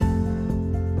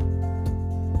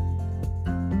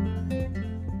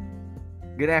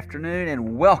good afternoon,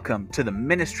 and welcome to the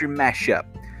Ministry Mashup.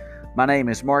 My name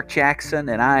is Mark Jackson,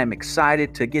 and I am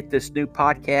excited to get this new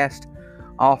podcast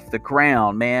off the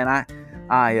ground. Man,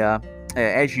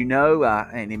 as you know,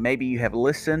 and maybe you have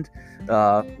listened,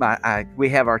 we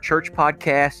have our church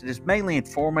podcast. It is mainly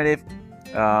informative,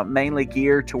 mainly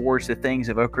geared towards the things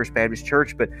of Oakhurst Baptist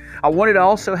Church. But I wanted to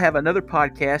also have another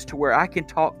podcast to where I can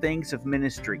talk things of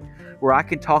ministry, where I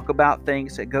can talk about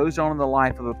things that goes on in the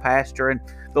life of a pastor and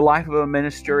the life of a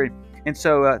minister. And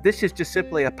so this is just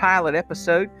simply a pilot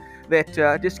episode that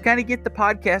just kind of get the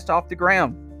podcast off the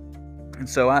ground. And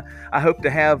so I hope to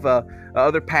have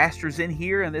other pastors in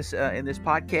here in this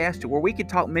podcast where we can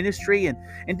talk ministry and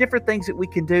different things that we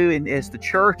can do as the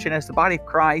church and as the body of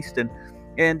Christ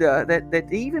and that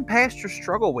even pastors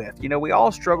struggle with. You know, we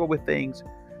all struggle with things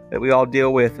that we all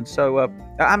deal with. And so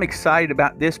I'm excited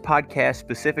about this podcast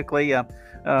specifically.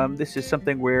 This is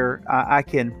something where I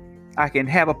can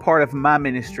have a part of my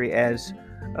ministry as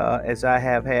I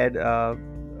have had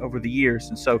over the years.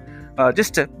 And so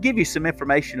just to give you some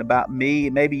information about me,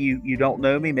 maybe you don't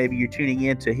know me, maybe you're tuning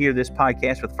in to hear this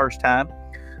podcast for the first time.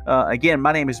 Again,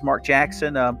 my name is Mark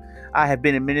Jackson. I have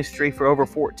been in ministry for over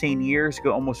 14 years,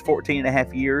 almost 14 and a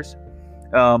half years.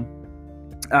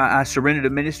 I surrendered to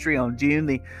ministry on June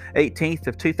the 18th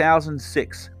of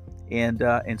 2006, and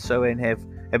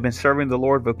have been serving the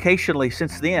Lord vocationally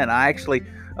since then. I actually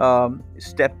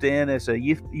stepped in as a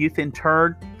youth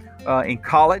intern in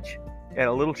college at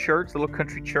a little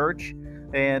country church,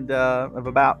 and of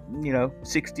about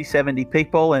 60, 70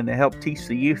 people, and to help teach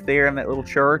the youth there in that little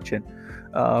church. And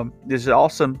this is an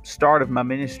awesome start of my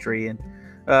ministry. And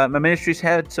my ministry's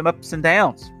had some ups and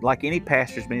downs, like any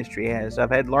pastor's ministry has. I've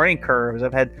had learning curves.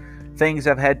 I've had things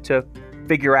I've had to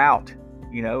figure out,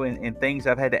 and things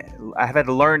I've had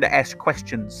to learn to ask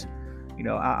questions.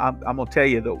 I'm going to tell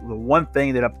you the one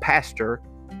thing that a pastor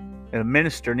and a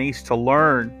minister needs to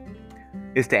learn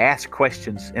is to ask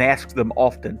questions and ask them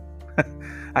often.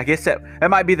 I guess that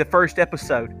might be the first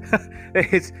episode.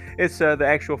 It's the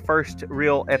actual first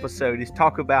real episode. Is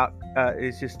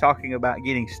just talking about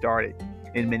getting started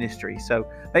in ministry. So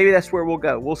maybe that's where we'll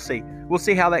go. We'll see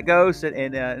how that goes,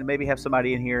 and maybe have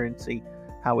somebody in here and see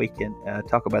how we can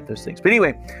talk about those things. But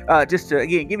anyway, just to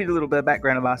again give you a little bit of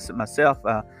background about myself.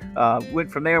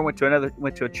 Went from there, went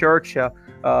to a church.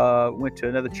 Went to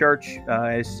another church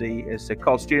as they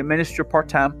called student minister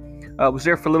part-time. Was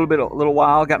there for a little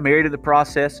while. Got married in the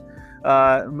process.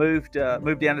 Moved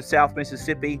down to South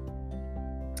Mississippi,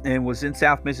 and was in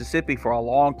South Mississippi for a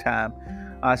long time.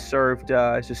 I served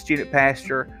as a student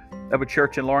pastor of a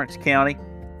church in Lawrence County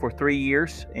for 3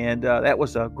 years, and that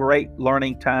was a great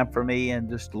learning time for me, and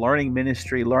just learning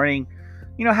ministry, learning,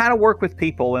 how to work with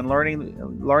people, and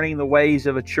learning the ways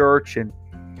of a church, and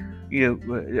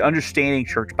understanding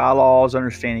church bylaws,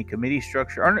 understanding committee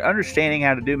structure, understanding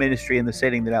how to do ministry in the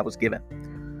setting that I was given,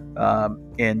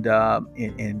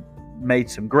 and made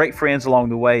some great friends along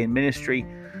the way in ministry.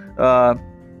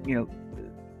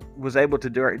 Was able to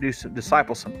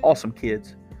disciple some awesome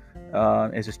kids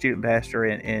as a student pastor,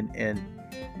 and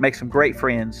make some great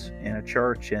friends in a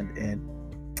church, and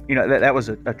that was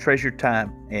a treasured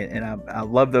time, and I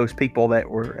love those people that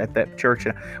were at that church.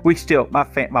 And we still,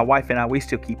 my wife and I, we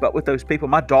still keep up with those people.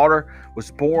 My daughter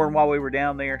was born while we were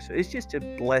down there, so it's just a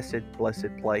blessed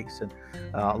place, and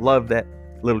love that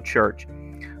little church.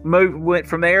 Went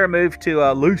from there, moved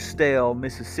to Lucedale,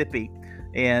 Mississippi,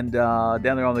 and down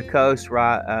there on the coast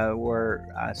where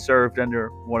I served under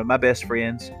one of my best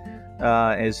friends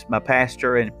as my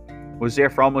pastor, and was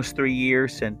there for almost 3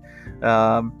 years, and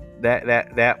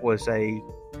that was a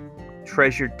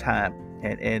treasured time,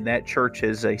 and that church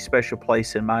is a special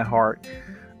place in my heart,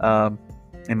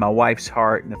 in my wife's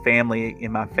heart, and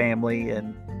in my family.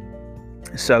 And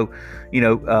so,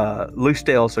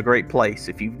 Lucedale is a great place.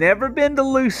 If you've never been to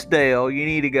Lucedale, you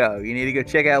need to go. You need to go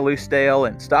check out Lucedale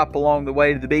and stop along the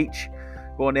way to the beach,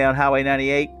 going down Highway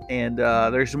 98. And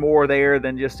there's more there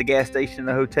than just a gas station,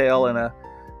 a hotel, and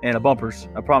a bumpers.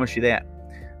 I promise you that.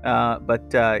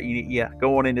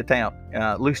 Go on into town.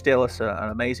 Lucedale is an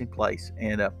amazing place,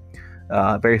 and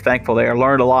very thankful there. I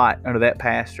learned a lot under that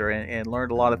pastor, and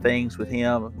learned a lot of things with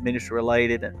him, ministry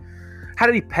related, and how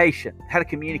to be patient, how to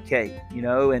communicate,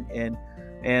 and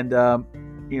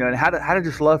how to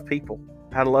just love people,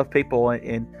 and let people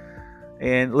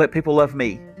love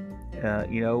me.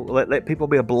 Let people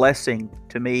be a blessing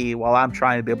to me while I'm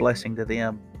trying to be a blessing to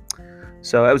them.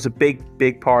 So that was a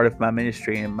big part of my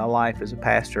ministry and my life as a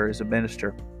pastor, as a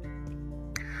minister.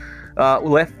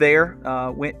 Left there,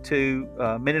 went to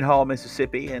Mendenhall,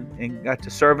 Mississippi, and got to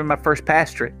serve in my first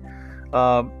pastorate.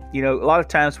 A lot of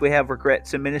times we have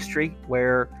regrets in ministry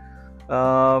where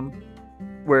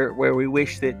where we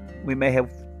wish that we may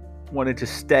have wanted to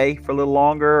stay for a little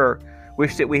longer, or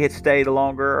wish that we had stayed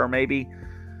longer, or maybe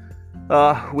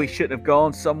we shouldn't have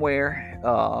gone somewhere.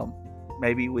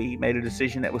 Maybe we made a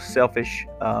decision that was selfish.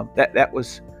 That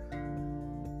was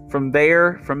from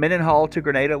Mendenhall to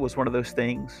Grenada was one of those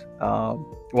things.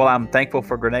 Well, I'm thankful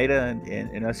for Grenada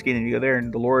and us getting to go there,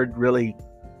 and the Lord really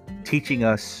teaching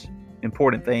us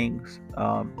important things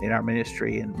in our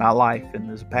ministry and my life, and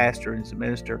as a pastor and as a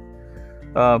minister.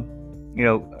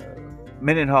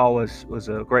 Mendenhall was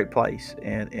a great place,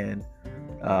 and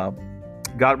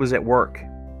God was at work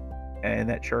in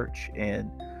that church,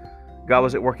 and God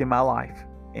was at work in my life,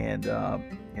 and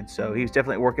so He was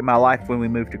definitely at work in my life when we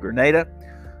moved to Grenada,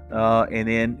 and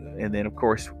then of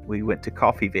course we went to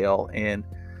Coffeyville, and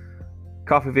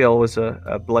Coffeyville was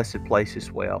a blessed place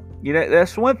as well.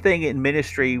 That's one thing in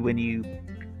ministry when you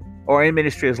are in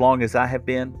ministry as long as I have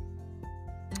been,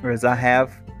 or as I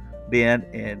have been,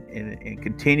 and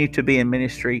continue to be in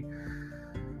ministry,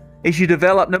 is you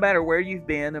develop, no matter where you've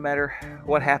been, no matter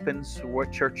what happens,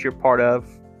 what church you're part of,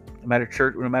 no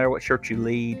matter what church you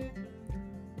lead,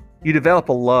 you develop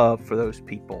a love for those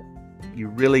people. You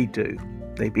really do.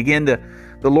 The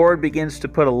Lord begins to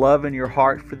put a love in your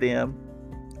heart for them,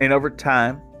 and over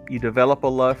time, you develop a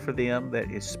love for them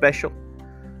that is special,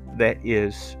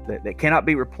 that cannot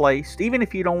be replaced, even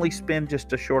if you'd only spend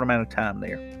just a short amount of time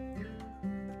there.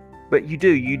 But you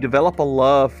develop a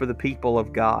love for the people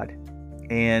of God.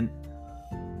 And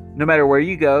no matter where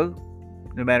you go,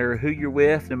 no matter who you're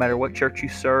with, no matter what church you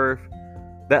serve,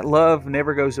 that love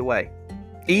never goes away.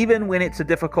 Even when it's a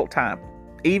difficult time,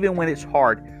 even when it's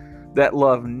hard, that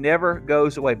love never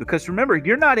goes away. Because remember,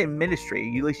 you're not in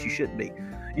ministry, at least you shouldn't be.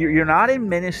 You're not in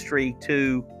ministry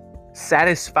to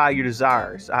satisfy your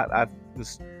desires. I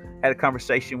had a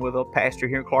conversation with a pastor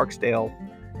here in Clarksdale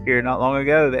here not long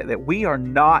ago that we are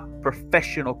not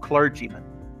professional clergymen.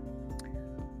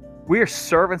 We are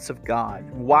servants of God.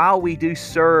 While we do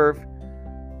serve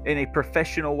in a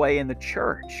professional way in the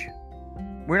church,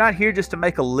 we're not here just to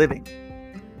make a living.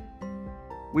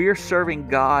 We are serving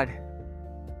God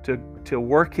to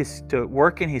work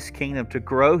in His kingdom, to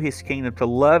grow His kingdom, to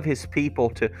love His people,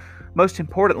 to, most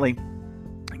importantly,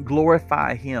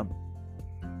 glorify Him.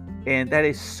 And that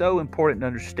is so important to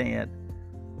understand.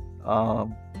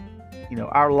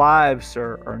 Our lives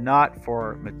are not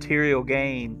for material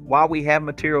gain. While we have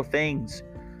material things,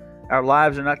 our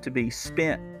lives are not to be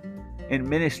spent in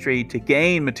ministry to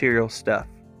gain material stuff.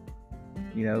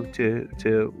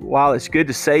 While it's good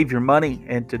to save your money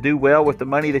and to do well with the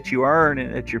money that you earn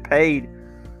and that you're paid,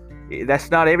 that's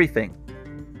not everything.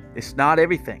 It's not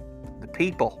everything. The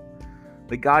people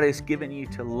that God has given you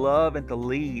to love and to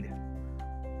lead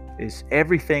is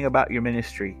everything about your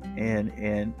ministry.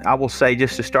 And I will say,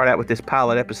 just to start out with this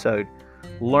pilot episode,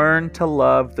 learn to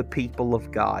love the people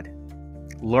of God.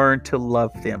 Learn to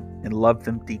love them and love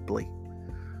them deeply.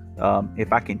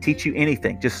 If I can teach you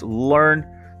anything, just learn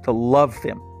to love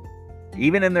them,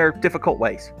 even in their difficult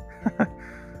ways.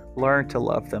 Learn to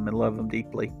love them and love them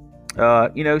deeply.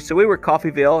 So we were at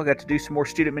Coffeyville. I got to do some more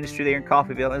student ministry there in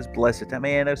Coffeyville. It was blessed.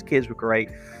 Man, those kids were great.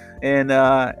 And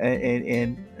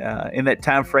in that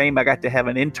time frame, I got to have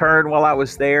an intern while I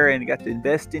was there, and got to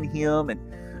invest in him, and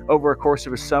over a course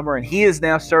of a summer. And he is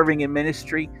now serving in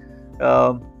ministry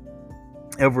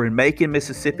over in Macon,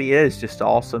 Mississippi. It is just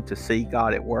awesome to see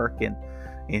God at work in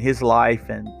his life,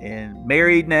 and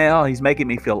married now. He's making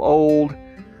me feel old.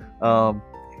 And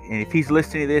if he's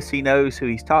listening to this, he knows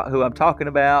who I'm talking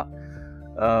about.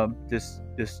 Just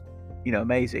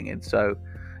amazing.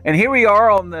 And here we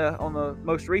are on the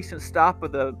most recent stop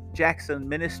of the Jackson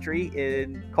ministry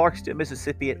in Clarkston,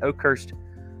 Mississippi, at Oakhurst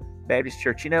Baptist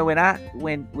Church. When I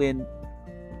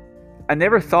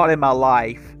never thought in my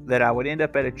life that I would end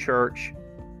up at a church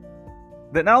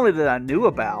that not only that I knew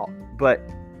about, but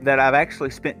that I've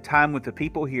actually spent time with the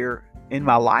people here in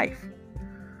my life.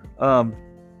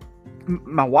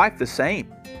 My wife, the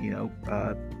same.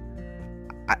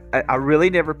 I really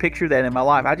never pictured that in my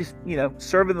life. I just,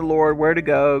 serving the Lord, where to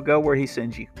go where He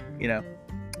sends you,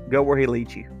 go where He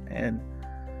leads you. And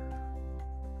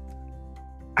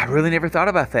I really never thought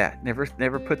about that.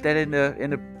 Never put that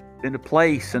into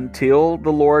place until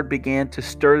the Lord began to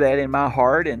stir that in my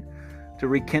heart and to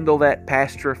rekindle that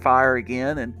pastor fire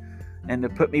again, and to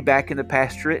put me back in the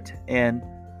pastorate. And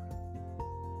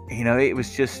it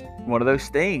was just one of those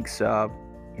things.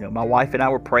 My wife and I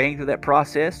were praying through that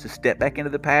process to step back into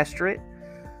the pastorate,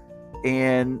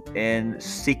 and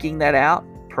seeking that out,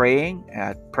 praying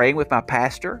with my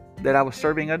pastor that I was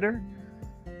serving under.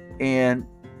 And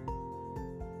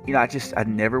I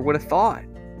never would have thought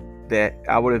that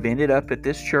I would have ended up at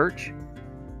this church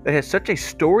that has such a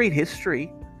storied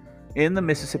history in the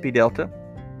Mississippi Delta,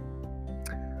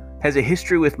 has a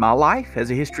history with my life,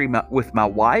 has a history with my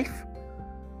wife.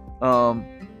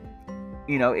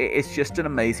 It's just an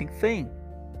amazing thing.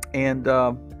 And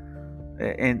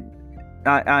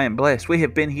I am blessed. We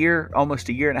have been here almost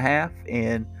a year and a half,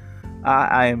 and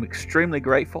I am extremely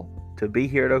grateful to be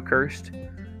here at Oakhurst.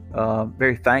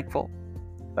 Very thankful.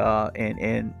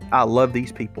 And I love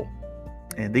these people,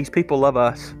 and these people love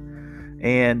us.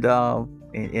 And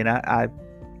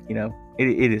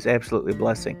it is absolutely a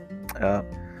blessing.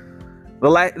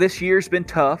 This year's been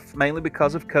tough, mainly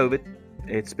because of COVID.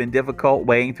 It's been difficult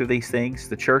weighing through these things.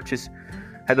 The church has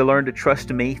had to learn to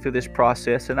trust me through this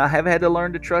process, and I have had to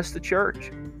learn to trust the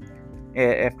church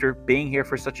after being here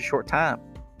for such a short time.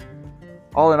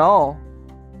 All in all,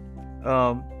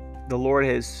 the Lord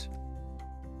has,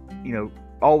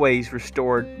 always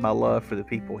restored my love for the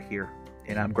people here,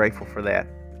 and I'm grateful for that.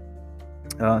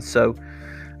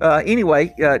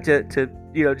 Anyway, just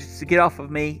to get off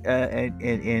of me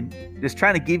and just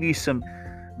trying to give you some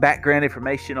background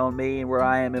information on me and where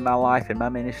I am in my life and my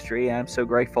ministry. I'm so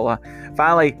grateful. I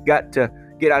finally got to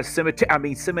get out of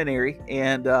seminary,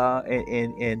 and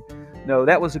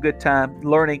that was a good time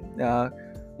learning.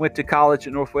 Went to college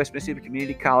at Northwest Mississippi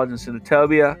Community College in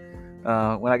Senatobia.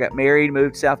 When I got married,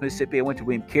 moved to South Mississippi. I went to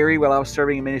William Carey while I was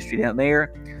serving in ministry down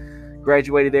there.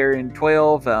 Graduated there in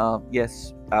 12.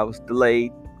 Yes, I was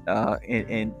delayed,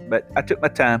 but I took my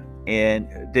time and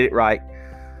did it right.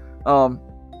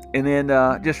 And then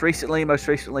most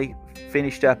recently,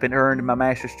 finished up and earned my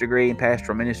master's degree in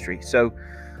pastoral ministry. So,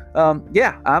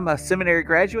 I'm a seminary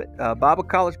graduate, a Bible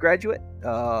college graduate,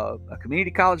 a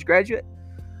community college graduate,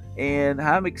 and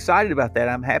I'm excited about that.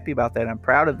 I'm happy about that. I'm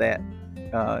proud of that,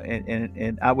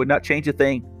 and I would not change a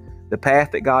thing. The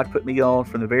path that God put me on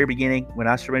from the very beginning, when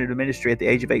I surrendered to ministry at the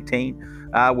age of 18,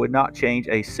 I would not change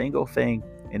a single thing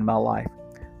in my life.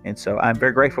 And so I'm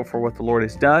very grateful for what the Lord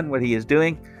has done, what He is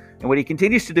doing, and what He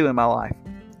continues to do in my life.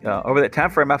 Over that time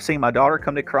frame, I've seen my daughter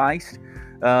come to Christ.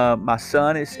 My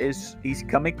son he's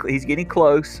getting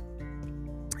close.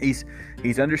 He's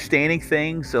understanding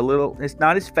things a little. It's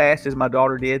not as fast as my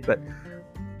daughter did, but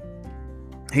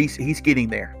he's getting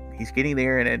there. He's getting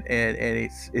there, and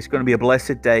it's going to be a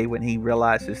blessed day when he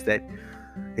realizes that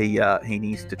he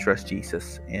needs to trust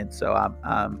Jesus. And so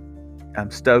I'm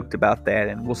stoked about that,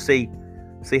 and we'll see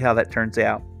how that turns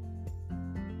out.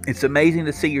 It's amazing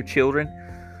to see your children,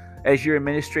 as you're in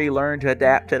ministry, learn to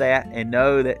adapt to that and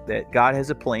know that God has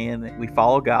a plan, that we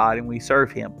follow God and we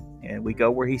serve Him, and we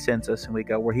go where He sends us and we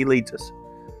go where He leads us.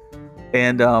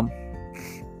 And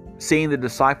seeing the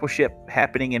discipleship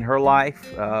happening in her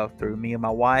life through me and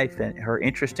my wife, and her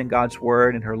interest in God's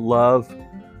Word and her love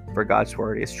for God's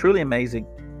Word, is truly amazing.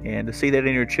 And to see that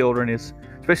in your children is,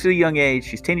 especially at a young age,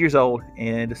 she's 10 years old,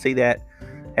 and to see that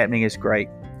happening is great.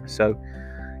 So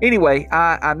anyway,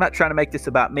 I'm not trying to make this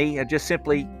about me. I just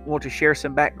simply want to share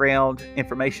some background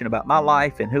information about my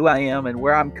life and who I am and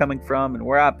where I'm coming from and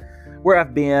where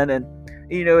I've been, and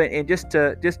just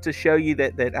to show you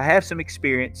that I have some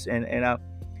experience, and I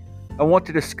want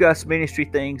to discuss ministry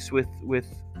things with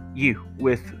you,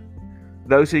 with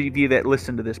those of you that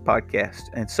listen to this podcast.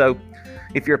 And so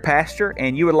if you're a pastor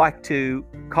and you would like to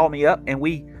call me up and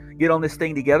we get on this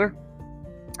thing together,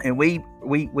 and we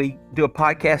do a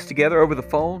podcast together over the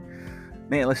phone,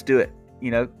 man, let's do it.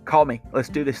 Call me. Let's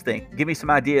do this thing. Give me some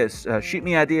ideas. Shoot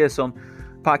me ideas on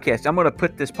podcasts. I'm going to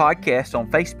put this podcast on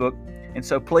Facebook, and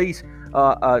so please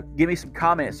give me some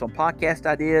comments on podcast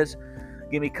ideas.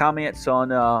 Give me comments on.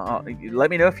 Let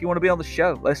me know if you want to be on the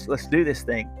show. Let's do this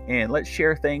thing, and let's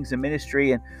share things in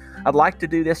ministry. And I'd like to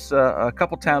do this a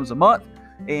couple times a month,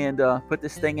 and put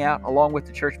this thing out along with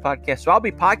the church podcast. So I'll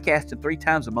be podcasting 3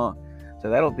 times a month. So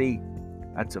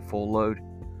that's a full load.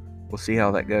 We'll see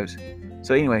how that goes.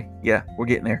 So anyway, yeah, we're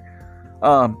getting there.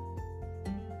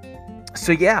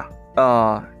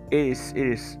 It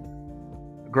is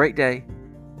a great day.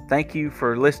 Thank you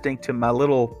for listening to my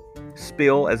little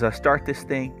spiel as I start this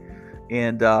thing.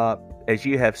 And as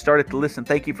you have started to listen,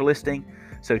 thank you for listening.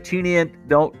 So tune in.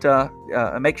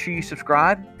 Make sure you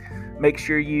subscribe. Make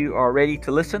sure you are ready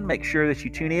to listen. Make sure that you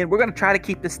tune in. We're going to try to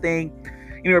keep this thing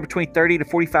anywhere between 30 to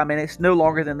 45 minutes, no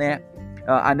longer than that.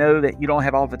 I know that you don't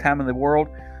have all the time in the world,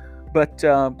 but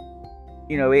there's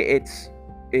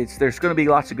going to be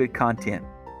lots of good content.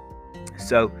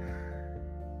 So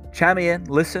chime in,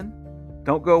 listen,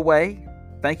 don't go away.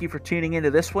 Thank you for tuning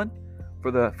into this one for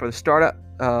the startup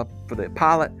for the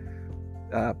pilot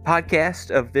podcast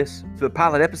of this, for the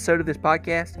pilot episode of this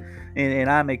podcast, and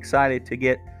I'm excited to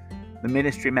get the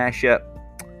Ministry Mashup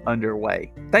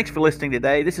underway. Thanks for listening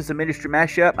today. This is the Ministry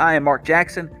Mashup. I am Mark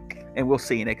Jackson. and we'll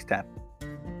see you next time.